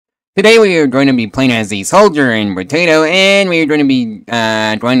Today we are going to be playing as the soldier in brotato, and we are going to be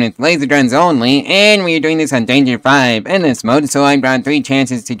going with laser guns only, and we are doing this on Danger 5 in this mode, so I've got 3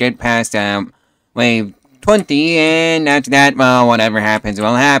 chances to get past wave 20, and after that, well, whatever happens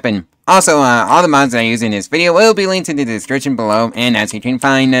will happen. Also, all the mods I use in this video will be linked in the description below, and as you can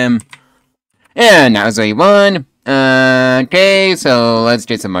find them. And that was wave 1. Okay, so let's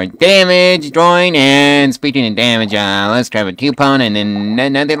get some more damage going, and speaking of damage, let's grab a coupon and then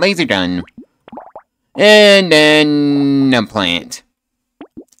another laser gun. And then a plant.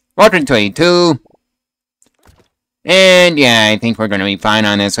 Water 22. And yeah, I think we're gonna be fine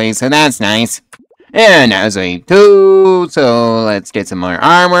on this wave, so that's nice. And that was wave 2, so let's get some more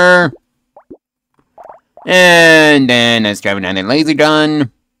armor. And then let's grab another laser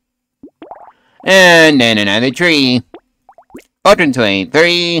gun. And then another tree. Button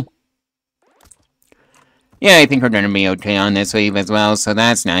 23. Yeah, I think we're gonna be okay on this wave as well, so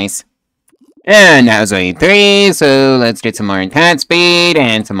that's nice. And that was wave 3, so let's get some more attack speed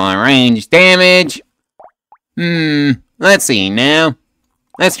and some more range damage. Let's see now.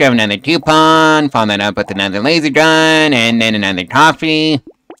 Let's grab another coupon, follow that up with another laser gun, and then another coffee.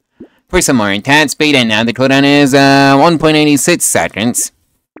 For some more attack speed, and now the cooldown is 1.86 seconds.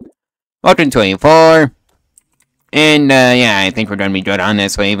 Button 24. And, yeah, I think we're gonna be good on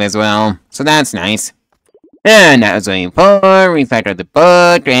this wave as well. So that's nice. And that was wave 4. Refactor the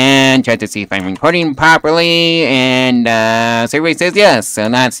book and check to see if I'm recording properly. And, survey says yes, so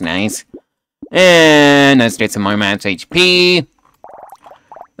that's nice. And let's get some more max HP.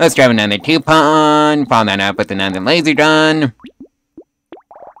 Let's grab another coupon. Follow that up with another laser gun.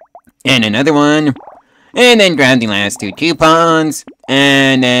 And another one. And then grab the last 2 coupons.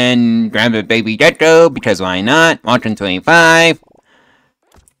 And then grab a baby gecko, because why not? 125.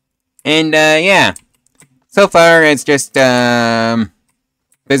 And, yeah. So far, it's just,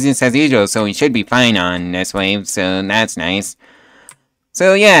 business as usual, so we should be fine on this wave, so that's nice.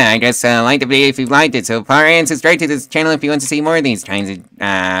 So, yeah, I guess, like the video if you've liked it so far, and subscribe to this channel if you want to see more of these kinds of,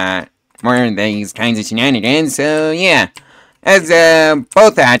 shenanigans, so, yeah. As,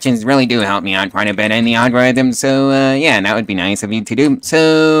 both actions really do help me out quite a bit in the algorithm, so, yeah, that would be nice of you to do.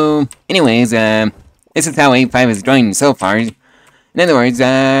 So, anyways, this is how wave 5 is going so far. In other words,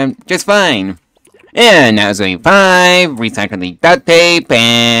 just fine. And that was wave 5, recycle the duct tape,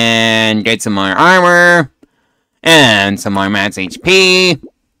 and get some more armor, and some more max HP.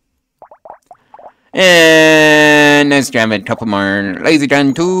 And let's grab a couple more laser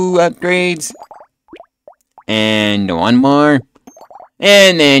gun 2 upgrades. And 1 more.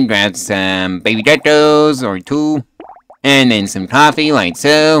 And then grab some baby geckos, or 2. And then some coffee, like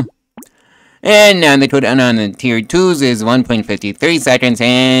so. And now the cooldown on the tier 2s is 1.53 seconds,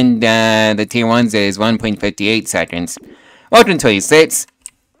 and the tier 1s is 1.58 seconds. Welcome 26.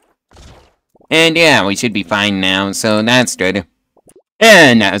 And yeah, we should be fine now, so that's good.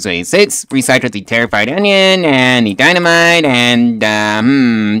 And that was wave 6. Recycle the terrified onion, and the dynamite, and,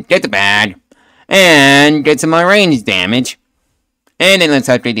 get the bag. And get some more range damage. And then let's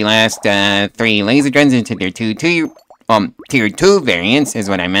upgrade the last 3 laser guns into their tier 2 variants, is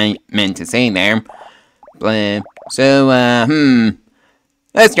what I meant to say there. So,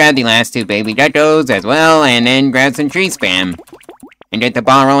 let's grab the last 2 baby geckos as well, and then grab some tree spam. And get the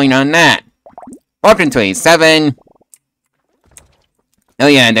ball rolling on that. Welcome to wave 7. Oh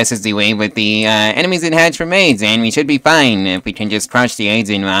yeah, this is the wave with the enemies that hatch from AIDS, and we should be fine if we can just crush the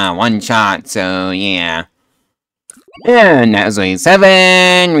AIDS in 1 shot, so yeah. And that was wave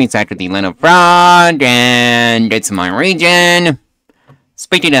 7, recycle the little frog, and get some more regen.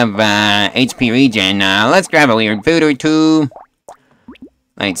 Speaking of HP regen, let's grab a weird food or 2.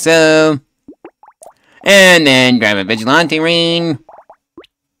 Like so. And then grab a vigilante ring.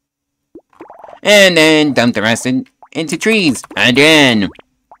 And then dump the rest into trees, again.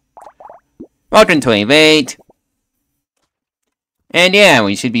 Welcome to wave 8. And yeah,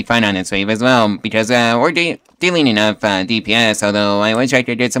 we should be fine on this wave as well, because we're dealing enough DPS, although I wish I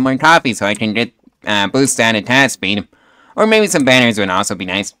could get some more coffee so I can get boost that attack speed. Or maybe some banners would also be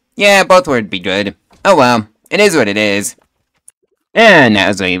nice. Yeah, both would be good. Oh well, it is what it is. And that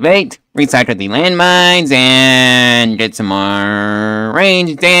was wave 8. Recycle the landmines, and get some more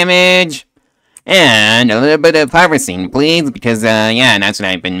range damage. And a little bit of harvesting, please, because, yeah, that's what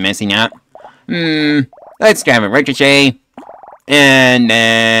I've been missing out. Let's grab a ricochet. And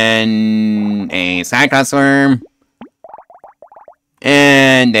then a cyclops worm.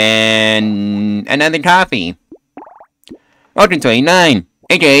 And then another coffee. Welcome to 29,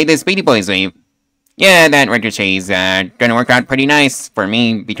 aka the Speedy Boys wave. Yeah, that ricochet's gonna work out pretty nice for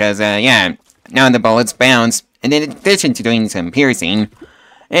me, because, yeah, now the bullets bounce. And in addition to doing some piercing,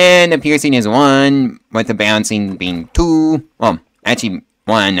 And the piercing is 1, with the bouncing being 2. Well, actually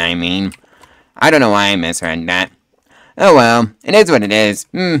 1, I mean. I don't know why I misread that. Oh well, it is what it is.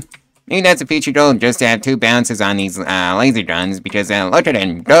 Maybe that's a future goal, just to have 2 bounces on these laser guns, because look at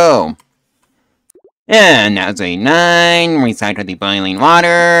it go! And that was a 9, recycle the boiling water,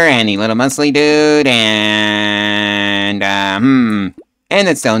 and the little muscly dude, and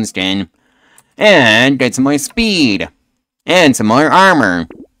the stone skin. And get some more speed. And some more armor.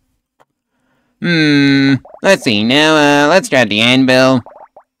 Let's see, now, let's grab the anvil.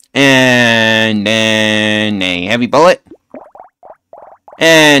 And then a heavy bullet.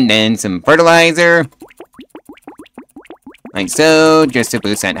 And then some fertilizer. Like so, just to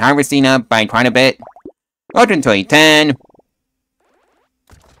boost that harvesting up by quite a bit. Welcome to a 10.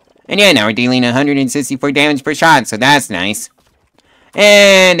 And yeah, now we're dealing 164 damage per shot, so that's nice.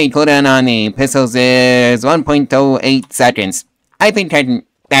 And the cooldown on the pistols is 1.08 seconds. I think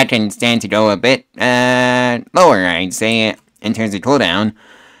that can stand to go a bit lower, I'd say, in terms of cooldown.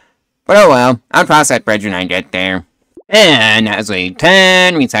 But oh well, I'll cross that bridge when I get there. And as we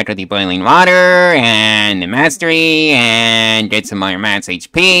 10, recycle the boiling water, and the mastery, and get some more max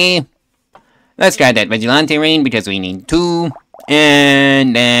HP. Let's grab that vigilante ring, because we need 2.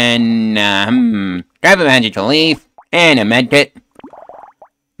 And then, grab a magical leaf, and a medkit.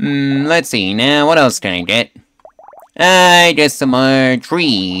 Let's see, now, what else can I get? I get some more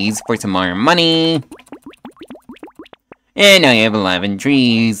trees for some more money. And now you have 11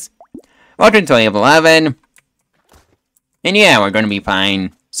 trees. Welcome to level 11. And yeah, we're gonna be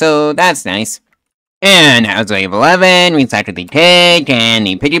fine. So, that's nice. And as wave 11, recycle the cake, and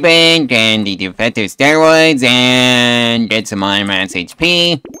the piggy bank, and the defective steroids, and get some more max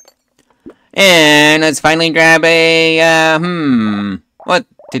HP. And let's finally grab a, what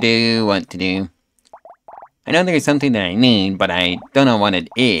to do. I know there's something that I need, but I don't know what it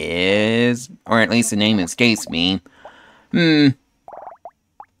is, or at least the name escapes me.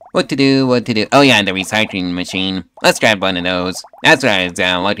 What to do. Oh yeah, the recycling machine. Let's grab one of those. That's what I was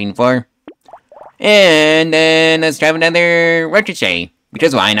looking for. And then let's grab another ricochet,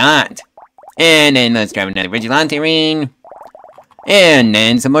 because why not? And then let's grab another vigilante ring. And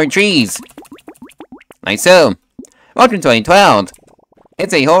then some more trees. Like so. Welcome to a 12.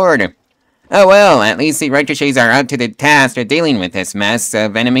 It's a horde. Oh well, at least the ricochets are up to the task of dealing with this mess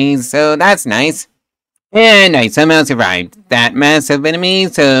of enemies, so that's nice. And I somehow survived that mess of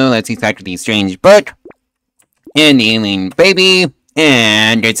enemies, so let's recycle the strange book. And the alien baby.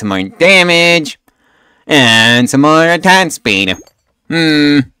 And get some more damage. And some more attack speed.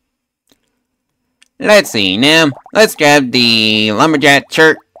 Let's see now. Let's grab the lumberjack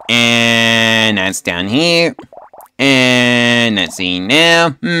shirt. And that's down here. And let's see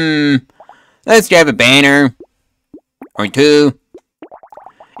now. Let's grab a banner. Or 2.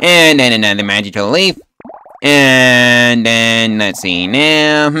 And then another magical leaf. And then let's see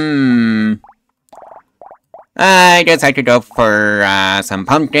now. I guess I could go for some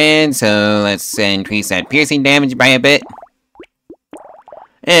pumpkin, so let's increase that piercing damage by a bit.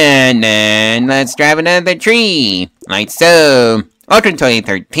 And then let's grab another tree, like so. Welcome to a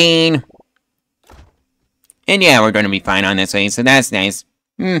 13. And yeah, we're going to be fine on this way, so that's nice.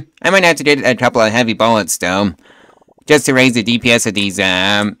 I might have to get a couple of heavy bullets though, just to raise the DPS of these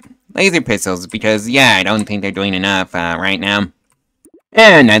laser pistols, because yeah, I don't think they're doing enough right now.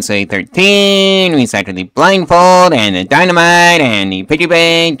 And that's a 13, recycle the blindfold, and the dynamite, and the piggy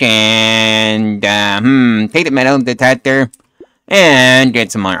bank, and, take the metal detector, and get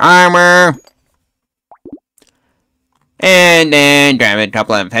some more armor. And then grab a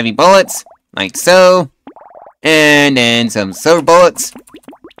couple of heavy bullets, like so. And then some silver bullets,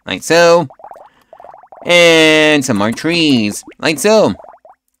 like so. And some more trees, like so.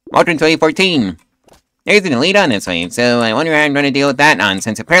 Welcome to 14. There's an elite on this wave, so I wonder how I'm going to deal with that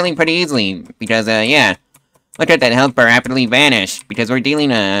nonsense. Apparently pretty easily, because, yeah. Look at that health bar rapidly vanish, because we're dealing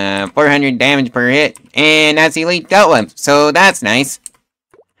 400 damage per hit, and that's the elite dealt with, so that's nice.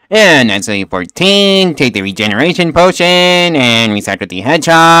 And that's elite 14, take the regeneration potion, and recycle the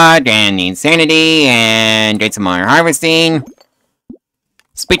headshot, and the insanity, and get some more harvesting.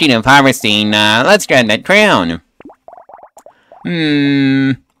 Speaking of harvesting, let's grab that crown.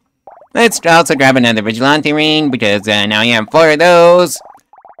 Let's also grab another vigilante ring, because now you have 4 of those.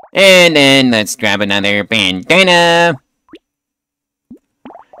 And then let's grab another bandana.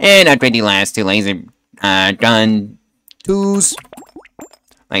 And upgrade the last 2 laser gun 2s.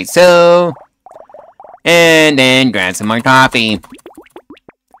 Like so. And then grab some more coffee.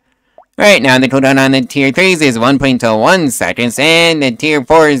 Right now the cooldown on the tier 3s is 1.01 seconds, and the tier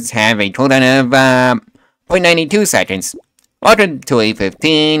 4s have a cooldown of 0.92 seconds. Welcome to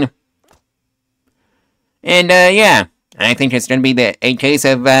A15. And, yeah. I think it's gonna be a case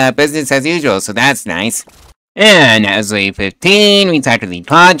of, business as usual, so that's nice. And as A15, we talk to the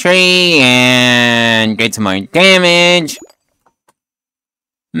claw tree, and get some more damage.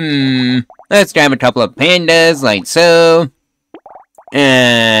 Let's grab a couple of pandas, like so.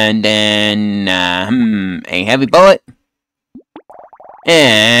 And then, a heavy bullet.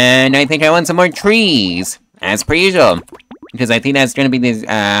 And I think I want some more trees, as per usual. Because I think that's gonna be this,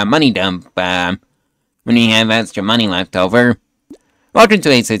 money dump, when you have extra money left over. Welcome to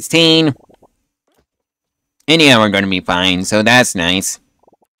A16. And yeah, we're gonna be fine, so that's nice.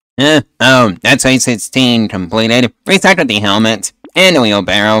 Oh, that's A16 completed. Recycle the helmet, and the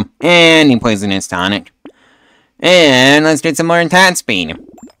wheelbarrow, and the poisonous tonic. And let's get some more attack speed.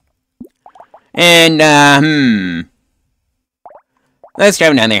 And, let's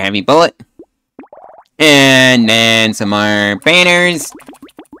grab another heavy bullet. And then some more banners.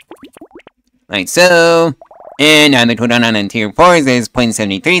 Like so. And now the cooldown on the tier 4s is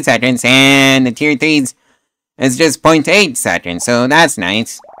 0.73 seconds, and the tier 3s is just 0.8 seconds, so that's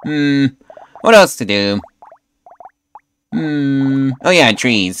nice. What else to do? Oh yeah,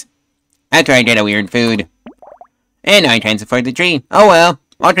 trees. After I get a weird food. And now I transfer the tree. Oh well,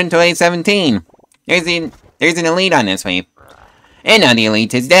 welcome to A17. There's an elite on this wave. And now the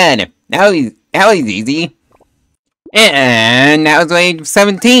elite is dead. That was easy. And that was wave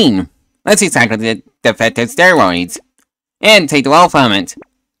 17. Let's recycle the defective steroids. And take the wolf helmet.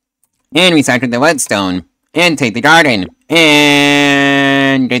 And recycle the whetstone. And take the garden.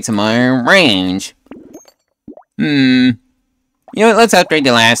 And get some more range. You know what, let's upgrade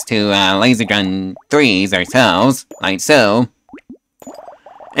the last two laser gun 3s ourselves. Like so.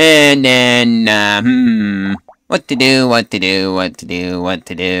 And then, what to do.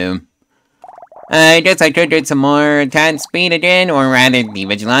 I guess I could get some more attack speed again, or rather the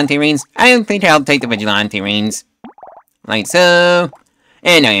vigilante rings. I think I'll take the vigilante rings. Like so.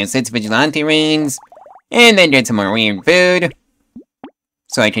 And I have 6 vigilante rings. And then get some more weird food.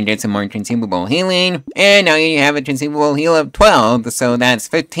 So I can get some more consumable healing. And now you have a consumable heal of 12, so that's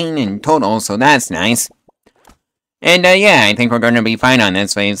 15 in total, so that's nice. And yeah, I think we're gonna be fine on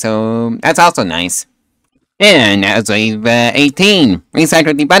this wave, so that's also nice. And that was wave 18.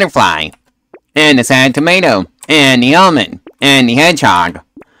 Recycle the butterfly. And the sad tomato. And the almond. And the hedgehog.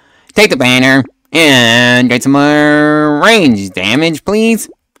 Take the banner. And get some more range damage, please.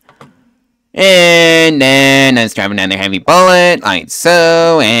 And then let's grab another heavy bullet, like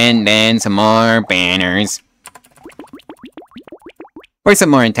so, and then some more banners. For some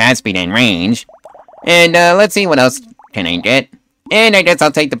more attack speed and range. And let's see what else can I get. And I guess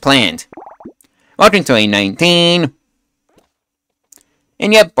I'll take the plant. Welcome to A19.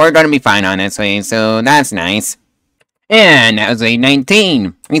 And yep, we're gonna be fine on this way, so that's nice. And that was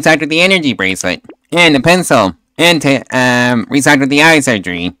A19. Recycle the energy bracelet. And the pencil. And recycle the eye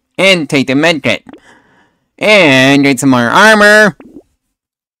surgery. And take the medkit. And get some more armor.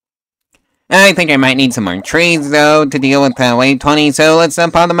 I think I might need some more trees, though, to deal with wave 20, so let's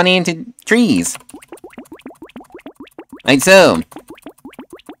dump all the money into trees. Like so.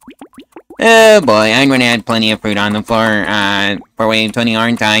 Oh boy, I'm gonna add plenty of fruit on the floor, for wave 20,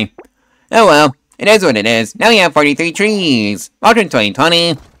 aren't I? Oh well, it is what it is. Now we have 43 trees. Welcome to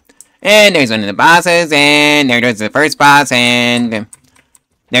 2020. And there's one of the bosses, and there goes the first boss, and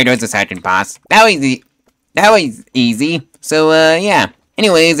there goes the second boss. That was easy. So, yeah.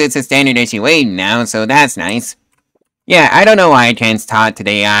 Anyways, it's a standard issue wave now, so that's nice. Yeah, I don't know why I can't talk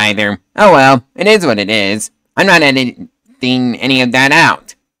today either. Oh well, it is what it is. I'm not editing any of that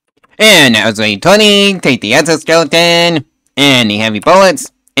out. And that was wave 20. Take the exoskeleton, and the heavy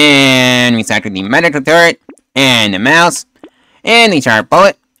bullets, and recycle the medical turret, and the mouse, and the sharp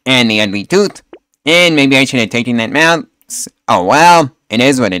bullet, and the ugly tooth. And maybe I should have taken that mouse. Oh well. It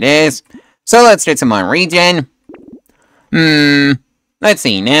is what it is. So let's get some more regen. Let's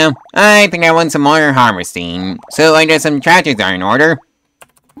see now. I think I want some more harvesting. So I guess some tractors are in order.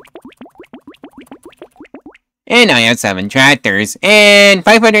 And I have 7 tractors. And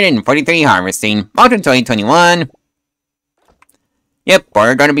 543 harvesting. Welcome to 2021. Yep,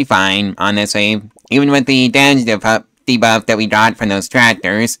 we're gonna be fine on this wave. Even with the damage debuff that we got from those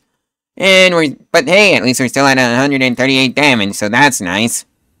tractors. But hey, at least we're still at 138 damage, so that's nice.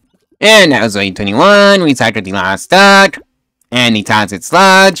 And that was wave 21, we cycled the lost duck, and the toxic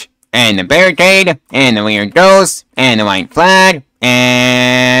sludge, and the barricade, and the weird ghost, and the white flag,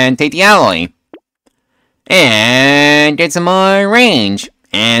 and take the alloy. And get some more range,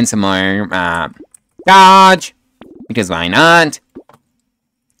 and some more, dodge, because why not?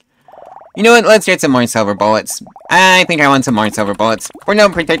 You know what? Let's get some more silver bullets. I think I want some more silver bullets for no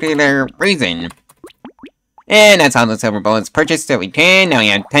particular reason. And that's all the silver bullets purchased that we can. Now we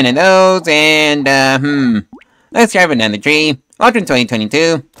have 10 of those, and, let's grab another tree. Welcome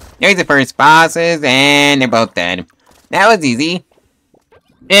 2022. There's the first bosses, and they're both dead. That was easy.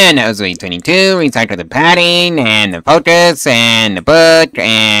 And that was 2022. Recycle the padding, and the focus, and the book,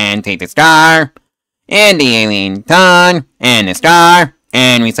 and take the star, and the alien tongue, and the star,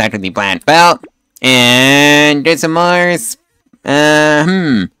 and recycle the black belt, and get some more,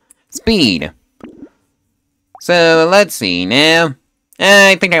 speed. So, let's see now.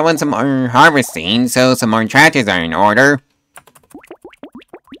 I think I want some more harvesting, so some more tractors are in order.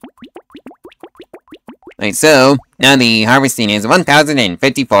 Like so, now the harvesting is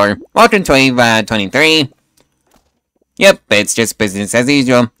 1,054. Welcome 2023. Yep, it's just business as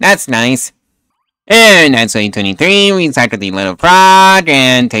usual. That's nice. And that's 2023, recycle the little frog,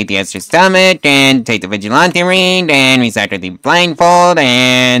 and take the extra stomach, and take the vigilante ring, and recycle the blindfold,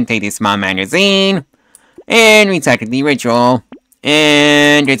 and take the small magazine. And recycle the ritual.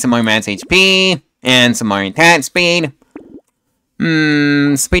 And get some more max HP. And some more attack speed.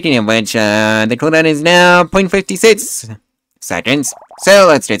 Speaking of which, the cooldown is now 0.56 seconds. So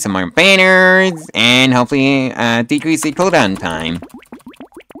let's get some more banners. And hopefully, decrease the cooldown time.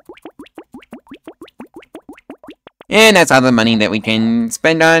 And that's all the money that we can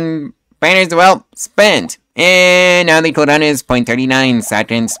spend on banners. Well, spent. And now the cooldown is 0.39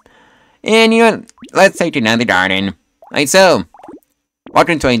 seconds. And you know what? Let's take another garden. Like so.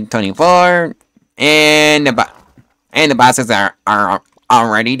 Welcome to 2024. And the bosses are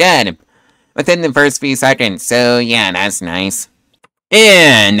already dead. Within the first few seconds. So yeah, that's nice.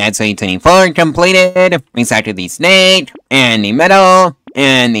 And that's 2024 completed. Recycle the snake. And the metal.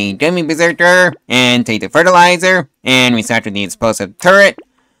 And the gummy berserker. And take the fertilizer. And recycle the explosive turret.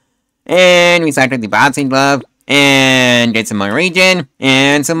 And recycle the boxing glove. And get some more regen,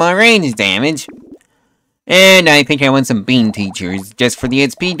 and some more range damage. And I think I want some bean teachers, just for the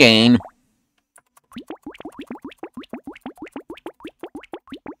XP gain.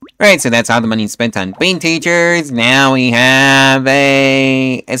 Right, so that's all the money spent on bean teachers. Now we have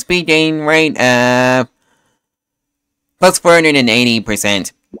a XP gain rate of plus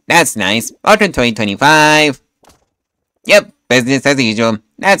 480%. That's nice. Welcome 2025. Yep, business as usual.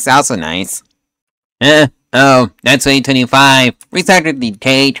 That's also nice. Oh, that's 2025. Recycle the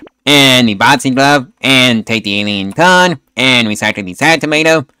cake, and the boxing glove, and take the alien con, and recycle the sad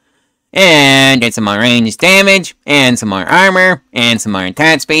tomato, and get some more range damage, and some more armor, and some more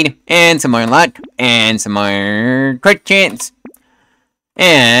attack speed, and some more luck, and some more crit chance,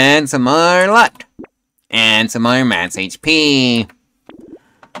 and some more luck, and some more max HP.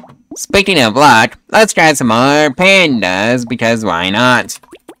 Speaking of luck, let's try some more pandas, because why not?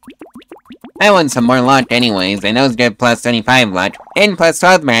 I want some more luck anyways, and those get plus 25 luck, and plus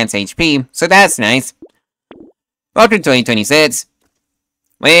 12 max HP, so that's nice. Welcome to 2026,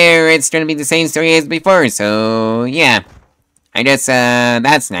 where it's gonna be the same story as before, so yeah. I guess,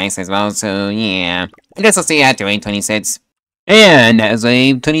 that's nice as well, so yeah. I guess I'll see you after 2026. And as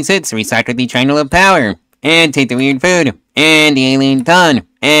wave 26, recycle the triangle of power, and take the weird food, and the alien tongue,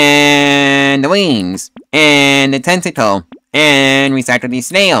 and the wings, and the tentacle, and recycle the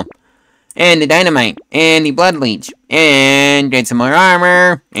snail, and the dynamite, and the blood leech, and get some more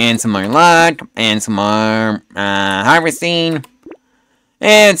armor, and some more luck, and some more, harvesting,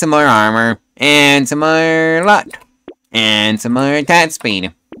 and some more armor, and some more luck, and some more attack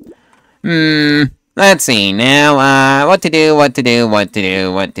speed. Let's see, now, what to do.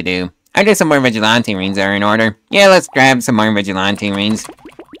 I guess some more vigilante rings are in order. Yeah, let's grab some more vigilante rings.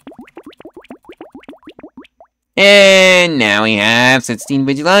 And now we have 16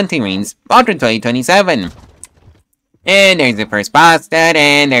 vigilante rings. Welcome 2027. And there's the first boss dead,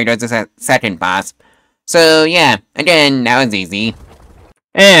 and there goes the second boss. So yeah, again, that was easy.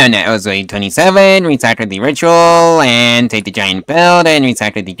 And that was wave 27, recycle the ritual, and take the giant build, and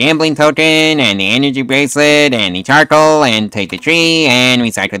recycle the gambling token, and the energy bracelet, and the charcoal, and take the tree, and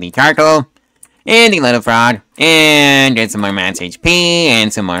recycle the charcoal, and the little frog, and get some more max HP,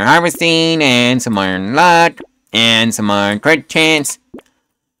 and some more harvesting, and some more luck, and some more crit chance,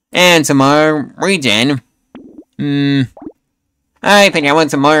 and some more regen. I think I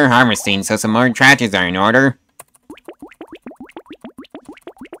want some more harvesting, so some more tractors are in order.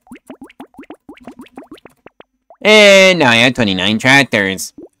 And now I have 29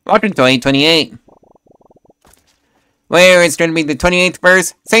 tractors. Welcome to 2028. Where it's going to be the 28th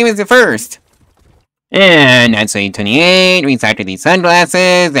verse, same as the first. And that's 28, recycle the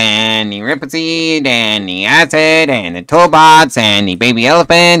sunglasses, and the ripple seed, and the acid, and the toolbox, and the baby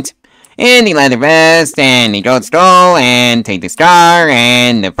elephant, and the leather vest, and the gold stole, and take the star,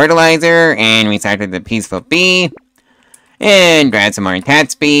 and the fertilizer, and recycle the peaceful bee, and grab some more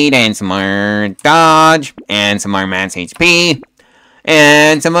attack speed, and some more dodge, and some more max HP,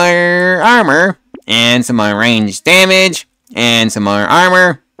 and some more armor, and some more range damage, and some more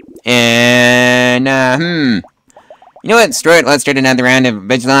armor, and, you know what, screw it, let's start another round of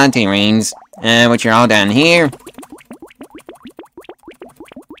vigilante rings, which are all down here.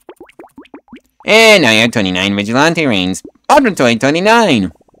 And now you have 29 vigilante rings. Welcome to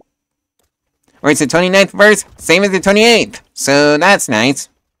 29! Where's the 29th verse? Same as the 28th, so that's nice.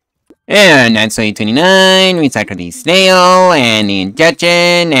 And that's 29, recycle the snail, and the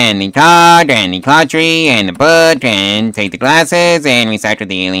injection, and the cod, and the claw tree, and the book, and take the glasses, and recycle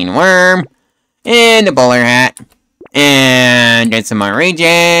the alien worm, and the bowler hat, and get some more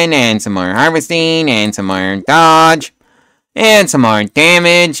regen, and some more harvesting, and some more dodge, and some more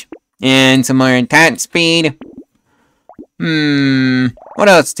damage, and some more attack speed. What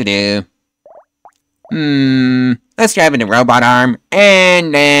else to do? Let's grab the robot arm,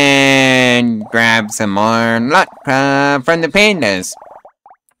 and then grab some more luck from the pandas.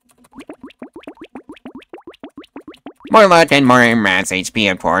 More luck and more max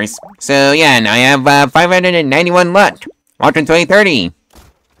HP, of course. So yeah, now I have 591 luck. Welcome to 30.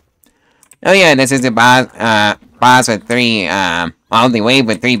 Oh yeah, this is a boss with 3, well, the wave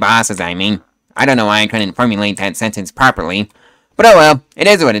with 3 bosses, I mean. I don't know why I couldn't formulate that sentence properly. But oh well, it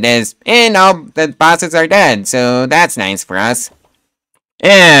is what it is, and all the bosses are dead, so that's nice for us.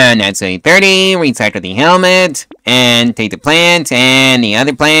 And that's 30, recycle the helmet, and take the plant, and the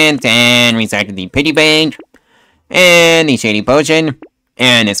other plant, and recycle the piggy bank, and the shady potion,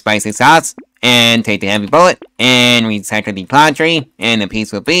 and the spicy sauce, and take the heavy bullet, and recycle the claw tree, and the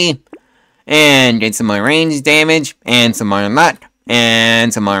peaceful bee, and get some more range damage, and some more luck,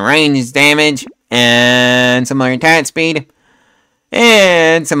 and some more range damage, and some more attack speed,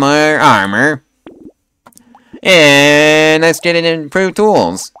 and some more armor. And let's get it improved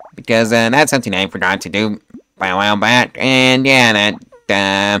tools, because that's something I forgot to do by a while back. And yeah,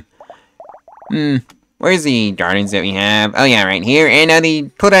 that, where's the gardens that we have? Oh yeah, right here. And the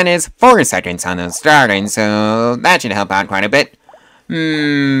cooldown is 4 seconds on those gardens, so that should help out quite a bit.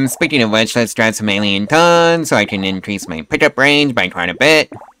 Speaking of which, let's grab some alien tons so I can increase my pickup range by quite a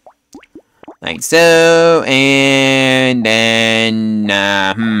bit. Like so, and then,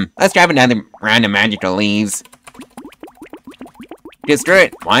 let's grab another round of magical leaves. Just screw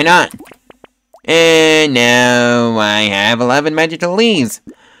it, why not? And now I have 11 magical leaves.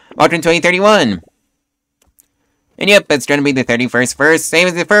 Welcome to 2031. And yep, it's gonna be the 31st verse, same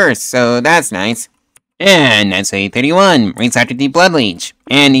as the first, so that's nice. And that's 31, recycle the blood leech,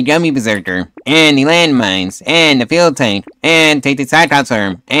 and the gummy berserker, and the landmines, and the field tank, and take the cyclops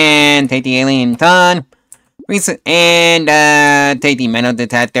worm, and take the alien ton, and take the metal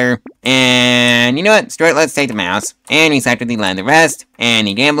detector, and you know what, screw it, let's take the mouse, and recycle the leather vest, and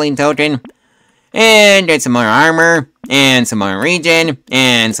the gambling token, and get some more armor, and some more regen,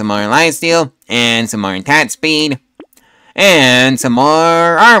 and some more lifesteal, and some more attack speed, and some more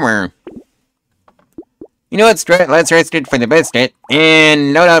armor. You know what, let's risk it for the biscuit,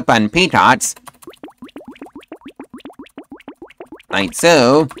 and load up on peacocks. Like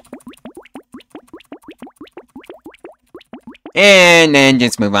so. And then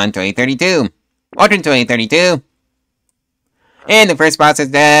just move on to A32. Welcome to A32. And the first boss is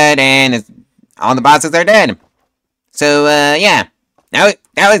dead, and all the bosses are dead. So, yeah. That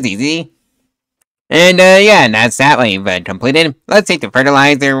was easy. And, yeah, that's that wave completed. Let's take the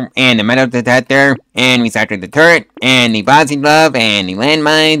fertilizer, and the metal detector, and recycle the turret, and the boxing glove, and the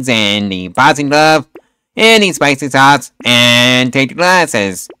landmines, and the boxing glove, and the spicy sauce, and take the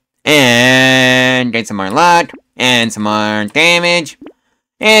glasses, and get some more luck, and some more damage,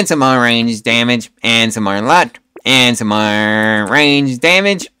 and some more range damage, and some more luck, and some more range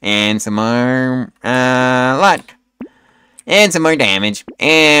damage, and some more, luck. And some more damage,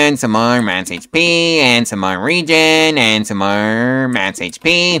 and some more max HP, and some more regen, and some more max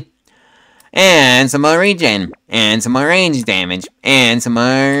HP, and some more regen, and some more range damage, and some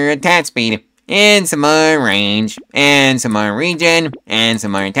more attack speed, and some more range, and some more regen, and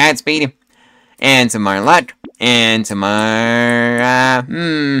some more attack speed, and some more luck, and some more,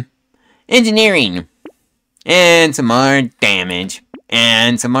 engineering, and some more damage,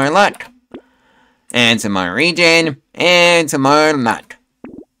 and some more luck, and some more regen, and some more luck.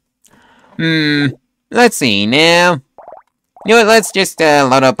 Let's see now. You know what, let's just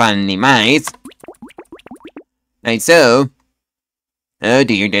load up on the mice. Like so. Oh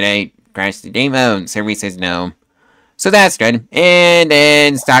dear, did I crash the game? Oh, server says no. So that's good. And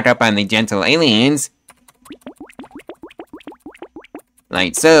then stock up on the gentle aliens.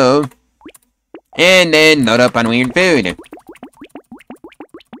 Like so. And then load up on weird food.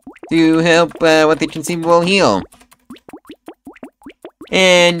 To help with the consumable heal.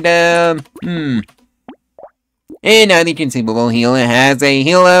 And, And now the consumable heal has a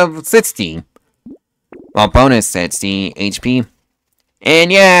heal of 60. Well, bonus 60 HP.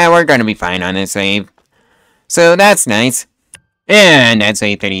 And yeah, we're gonna be fine on this save. So that's nice. And at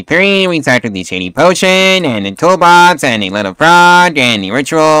save 33, we start with the shady potion, and the toolbox, and the little frog, and the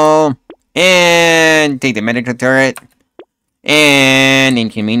ritual. And take the medical turret. And in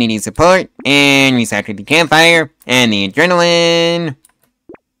community support. And we start with the campfire, and the adrenaline.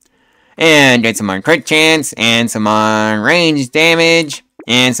 And get some more crit chance, and some more range damage,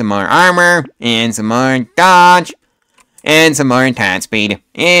 and some more armor, and some more dodge, and some more attack speed,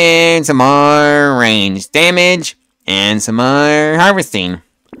 and some more range damage, and some more harvesting.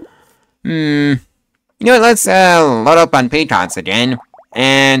 You know what, let's load up on Paytots again,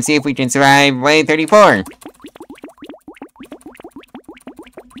 and see if we can survive wave 34.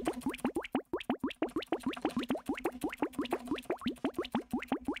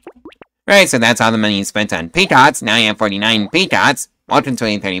 Right, so that's all the money you spent on Paytots. Now you have 49 Paytots. Welcome to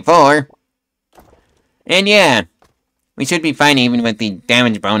wave 34. And yeah, we should be fine even with the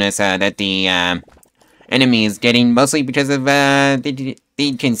damage bonus that the enemy is getting, mostly because of the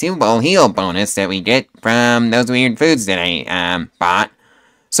consumable heal bonus that we get from those weird foods that I bought.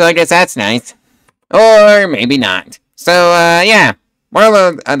 So I guess that's nice. Or maybe not. So yeah,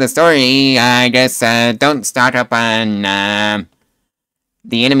 moral of the story, I guess don't stock up on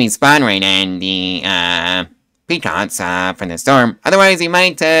the enemy spawn rate and the Paytots from the storm. Otherwise, you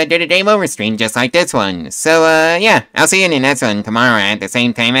might get a game over stream just like this one. So yeah, I'll see you in the next one tomorrow at the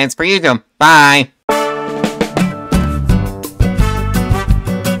same time as per usual. Bye!